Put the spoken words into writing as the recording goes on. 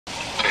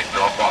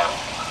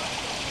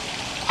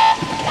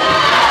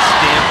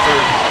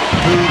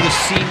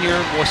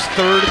senior, was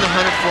third in the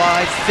 100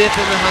 fly, fifth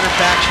in the 100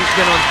 back. She's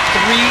been on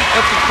 3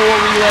 of the 4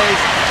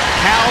 relays.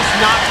 Cal's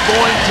not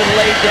going to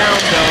lay down,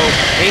 though.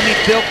 Amy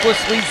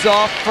Bilquist leads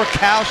off for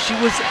Cal. She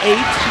was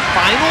 8th. She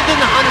finaled in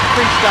the 100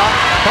 freestyle.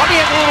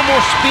 Probably has a little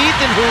more speed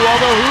than Hu,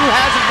 although Hu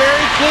has a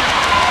very good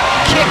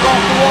kick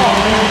off the wall.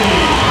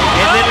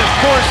 And then, of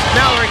course,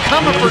 Mallory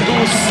Comerford, who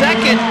was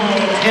 2nd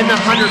in the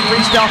 100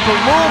 freestyle for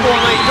Louisville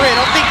in lane 3. I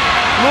don't think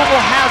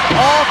Louisville has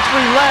all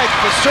 3 legs,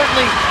 but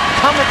certainly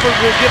Comerford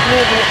will give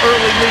Louisville an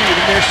early lead,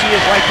 and there she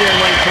is right there in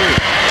lane 3.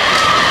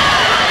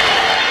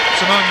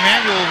 Simone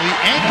Manuel will be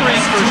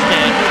anchoring for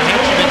Stanford. Had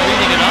she been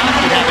leading it off,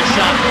 she'd have a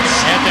shot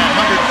at that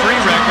 100 free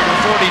record of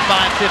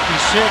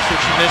 45.56,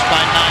 which she missed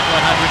by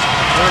 9/100ths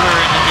earlier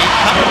in the meet.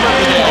 Comerford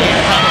with a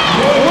lead time of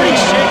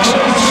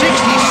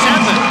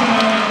 46.67.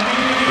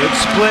 Good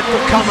split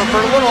for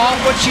Comerford. A little off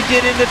what she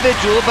did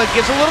individual, but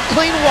gives a little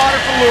clean water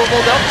for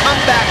Louisville. They'll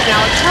come back now.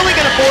 It's really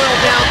going to boil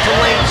down to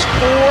lanes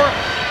 4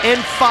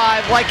 and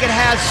 5, like it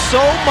has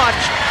so much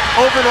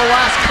over the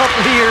last couple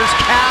of years.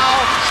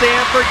 Cal,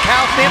 Stanford.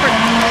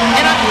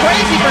 And I'm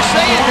crazy for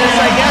saying this,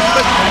 I guess,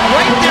 but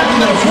right there in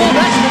the pool,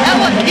 that's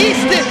Ella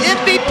Easton,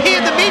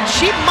 MVP of the meet.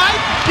 She might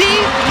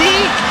be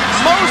the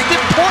most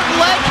important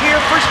leg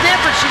here for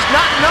Stanford. She's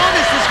not known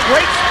as this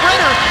great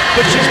sprinter,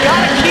 but she's got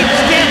to keep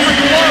Stanford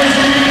close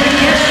to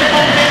give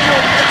Simone Manuel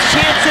a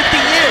chance at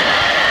the end.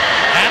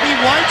 Abby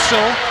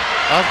Weitzel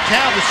of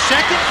Cal, the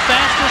 2nd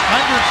fastest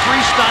 100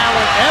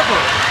 freestyler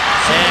ever.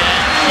 And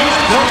she's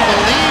built the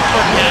lead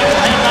for Cal.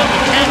 Hand off to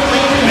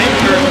Kathleen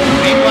Baker.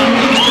 Meanwhile,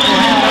 Easton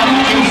will hand off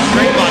to Katie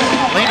Draymond.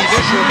 Laney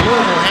Fisher of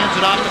Louisville hands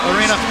it off to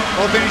Arena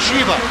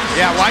Obenisheva.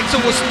 Yeah,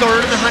 Weitzel was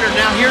 3rd in the 100.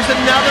 Now here's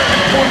another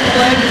important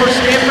leg for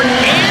Stanford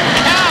and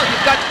Cal.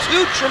 You've got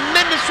 2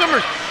 tremendous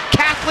swimmers.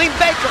 Kathleen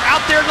Baker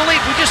out there in the lead.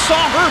 We just saw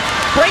her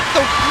break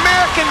the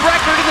American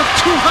record in the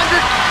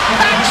 200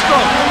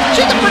 backstroke.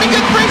 She's a pretty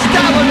good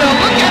freestyler, though.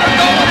 Look at her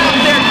going out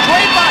there.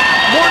 Draymond,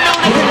 more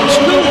known as a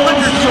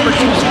 200 swimmer.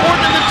 She was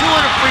 4th in the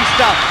 200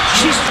 freestyle.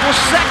 She's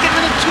 2nd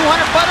in the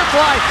 200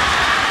 butterfly.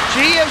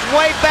 She is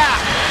way back.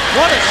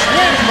 What a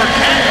swim for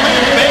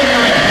Kathleen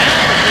Baker and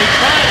Cal as they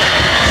try to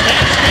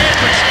snap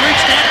Stanford, streak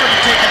Stanford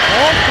and take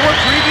all 4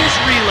 previous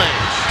relays.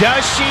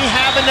 Does she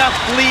have enough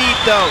lead,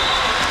 though?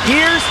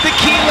 Here's the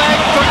key leg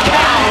for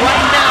Cal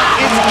right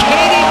now. It's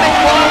Katie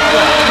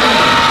McLaughlin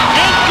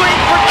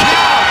anchoring for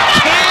Cal.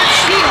 Can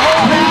she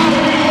hold out?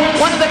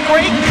 One of the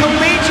great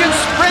collegiate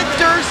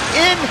sprinters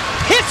in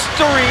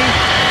history.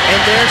 And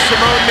there's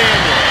Simone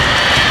Manuel.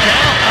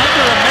 Cal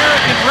under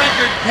American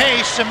record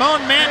pace.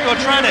 Simone Manuel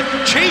trying to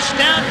chase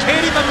down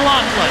Katie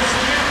McLaughlin.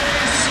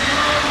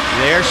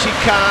 There she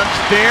comes,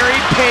 very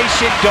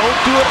patient. Don't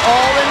do it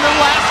all in the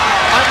last,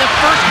 on the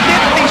first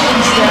 50, she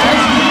says.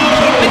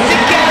 Keep it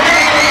together.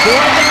 Boy,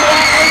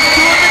 McLaughlin's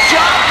doing the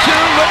job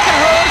too. Look at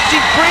her,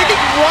 she's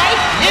breathing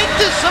right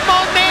into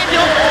Simone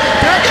Manuel.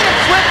 They're gonna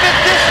flip at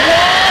this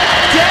wall,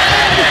 dead,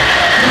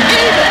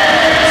 even.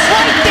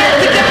 Right there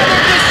together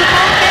to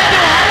Simone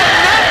Manuel. Had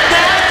enough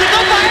now to go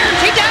by her.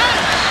 She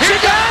does. She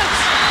does.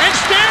 And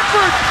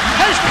Stanford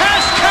has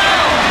passed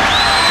Cal.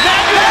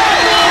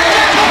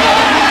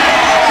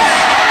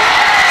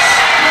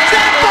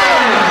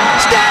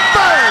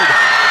 Stanford!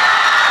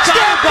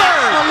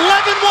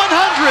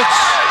 11/100ths.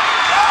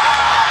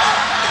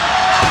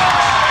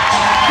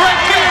 Greg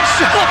Meehan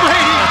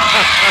celebrating.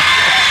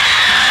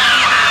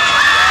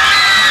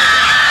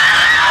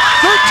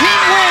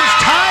 13 wins,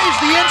 ties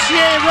the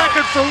NCAA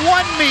record for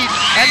 1 meet,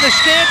 and the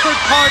Stanford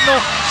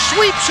Cardinal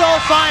sweeps all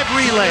 5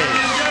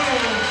 relays.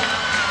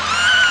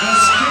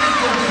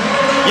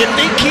 You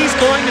think he's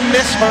going to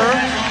miss her?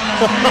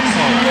 Wow.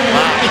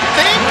 You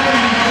think?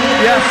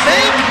 You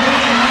think?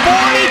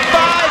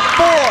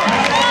 45-4.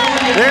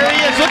 There he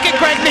is. Look at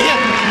Greg Meehan.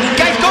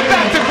 Guys, go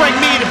back to Greg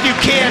Meehan if you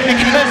can,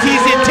 because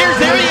he's in tears.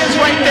 There he is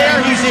right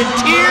there. He's in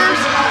tears.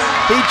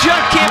 He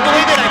just can't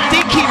believe it. I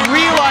think he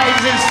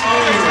realizes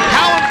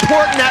how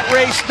important that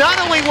race not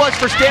only was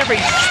for Stanford.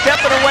 He's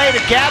stepping away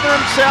to gather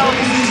himself.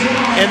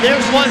 And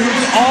there's one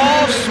who's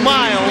all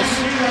smiles.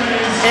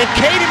 And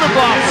Katie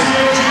McLaughlin,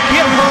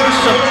 give her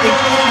some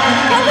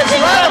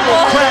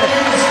incredible credit,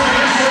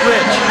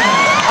 Rich.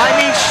 I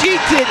mean, she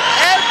did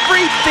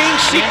everything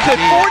she could.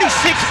 46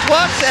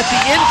 plus at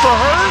the end for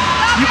her.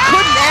 You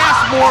couldn't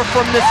ask more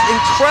from this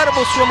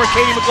incredible swimmer,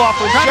 Katie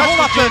McLaughlin. Trying to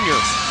hold up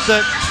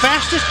the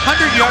fastest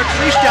 100-yard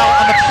freestyle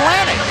on the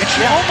planet, and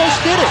she almost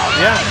did it.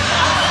 Yeah,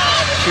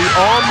 she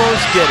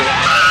almost did it.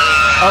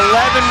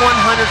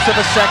 11/100ths of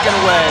a second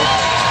away.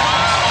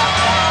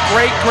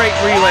 Great, great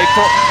relay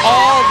for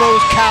all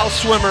those Cal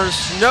swimmers.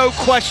 No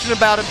question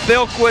about it.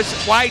 Bilquist,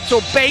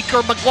 Weitzel,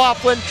 Baker,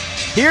 McLaughlin.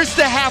 Here's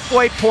the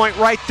halfway point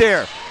right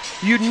there.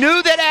 You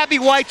knew that Abby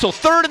Weitzel,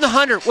 3rd in the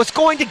 100, was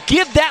going to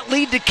give that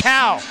lead to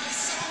Cal.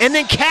 And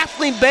then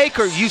Kathleen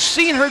Baker, you've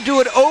seen her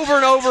do it over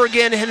and over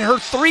again in her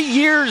 3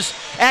 years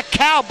at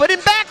Cal, but in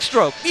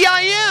backstroke, the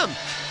IM.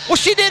 Well,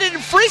 she did it in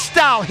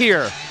freestyle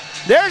here.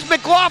 There's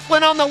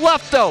McLaughlin on the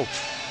left, though,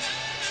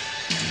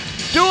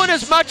 doing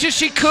as much as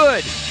she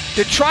could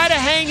to try to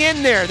hang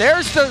in there.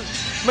 There's the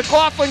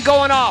McLaughlin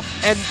going off.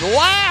 And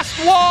last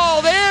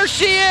wall, there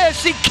she is.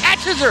 She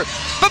catches her.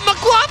 But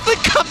McLaughlin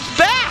comes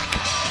back.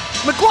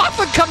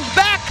 McLaughlin comes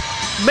back.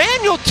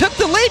 Manuel took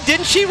the lead,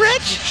 didn't she,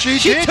 Rich? She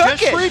did, took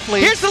just it. briefly.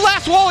 Here's the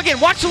last wall again.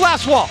 Watch the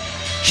last wall.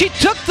 She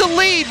took the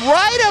lead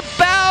right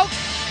about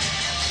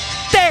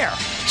there.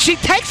 She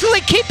takes the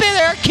lead, keep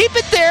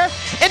it there,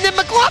 and then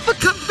McLaughlin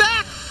comes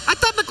back. I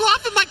thought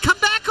McLaughlin might come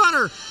back on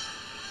her,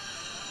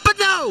 but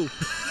no.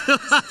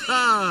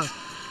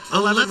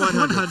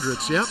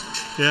 11/100ths, yep.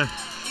 Yeah.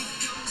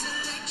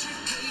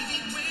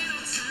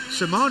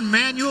 Simone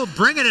Manuel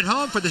bringing it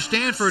home for the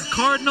Stanford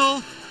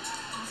Cardinal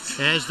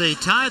as they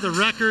tie the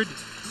record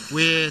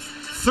with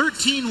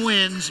 13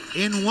 wins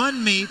in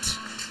one meet.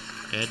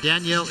 And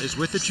Danielle is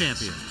with the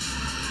champion.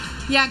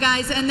 Yeah,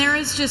 guys, and there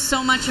is just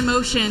so much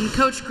emotion.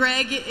 Coach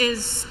Greg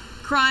is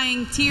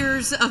crying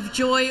tears of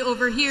joy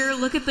over here.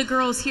 Look at the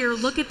girls here.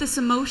 Look at this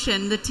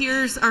emotion. The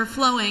tears are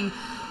flowing.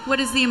 What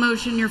is the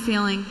emotion you're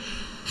feeling?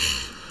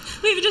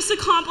 We've just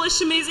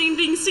accomplished amazing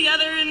things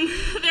together, and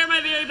they're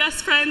my very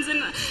best friends,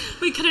 and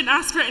we couldn't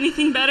ask for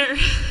anything better.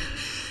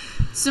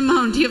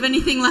 Simone, do you have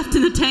anything left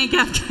in the tank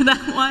after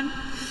that one?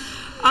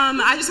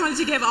 I just wanted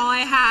to give all I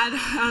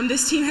had.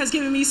 This team has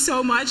given me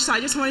so much, so I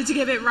just wanted to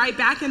give it right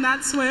back in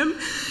that swim.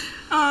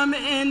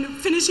 And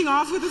finishing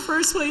off with the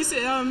first place,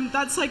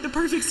 that's like the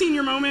perfect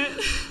senior moment.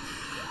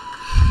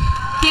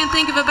 Can't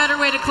think of a better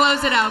way to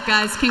close it out,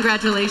 guys.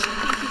 Congratulations.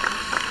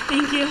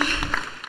 Thank you.